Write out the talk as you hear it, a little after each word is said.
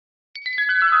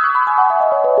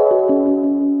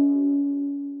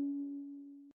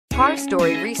Car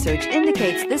Story research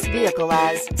indicates this vehicle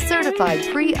as certified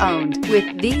pre-owned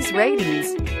with these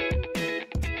ratings.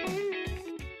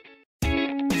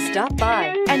 Stop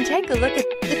by and take a look at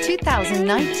the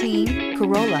 2019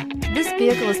 Corolla. This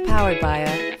vehicle is powered by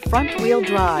a front-wheel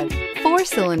drive,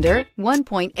 4-cylinder,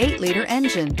 1.8-liter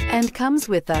engine and comes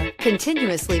with a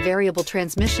continuously variable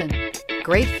transmission.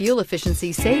 Great fuel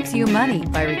efficiency saves you money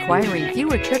by requiring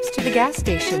fewer trips to the gas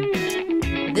station.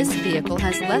 This vehicle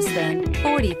has less than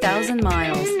 40,000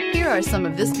 miles. Here are some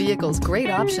of this vehicle's great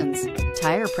options: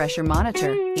 tire pressure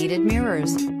monitor, heated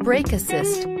mirrors, brake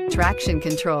assist, traction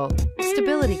control,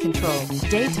 stability control,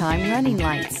 daytime running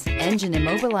lights, engine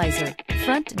immobilizer,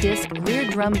 front disc rear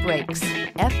drum brakes,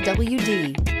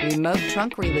 FWD, remote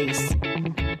trunk release.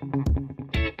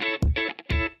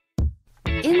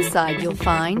 Inside you'll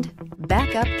find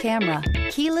backup camera,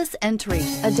 keyless entry,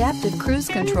 adaptive cruise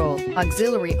control,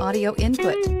 auxiliary audio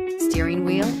input, steering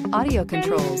wheel audio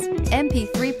controls,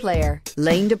 MP3 player,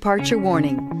 lane departure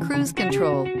warning, cruise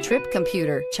control, trip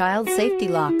computer, child safety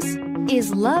locks.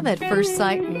 Is love at first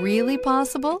sight really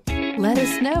possible? Let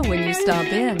us know when you stop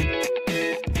in.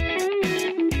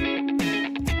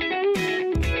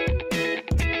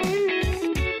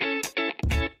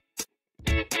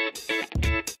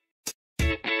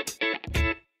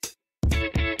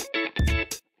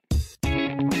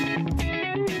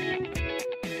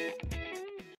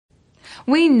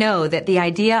 We know that the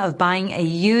idea of buying a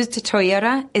used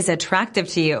Toyota is attractive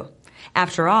to you.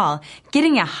 After all,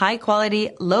 getting a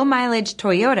high-quality, low-mileage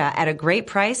Toyota at a great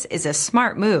price is a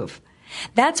smart move.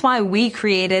 That's why we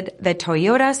created the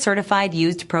Toyota Certified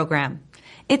Used program.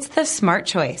 It's the smart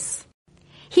choice.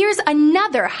 Here's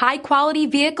another high-quality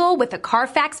vehicle with a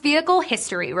Carfax Vehicle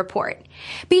History Report.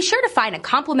 Be sure to find a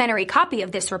complimentary copy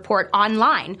of this report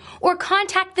online or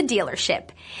contact the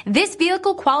dealership. This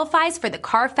vehicle qualifies for the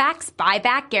Carfax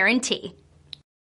Buyback Guarantee.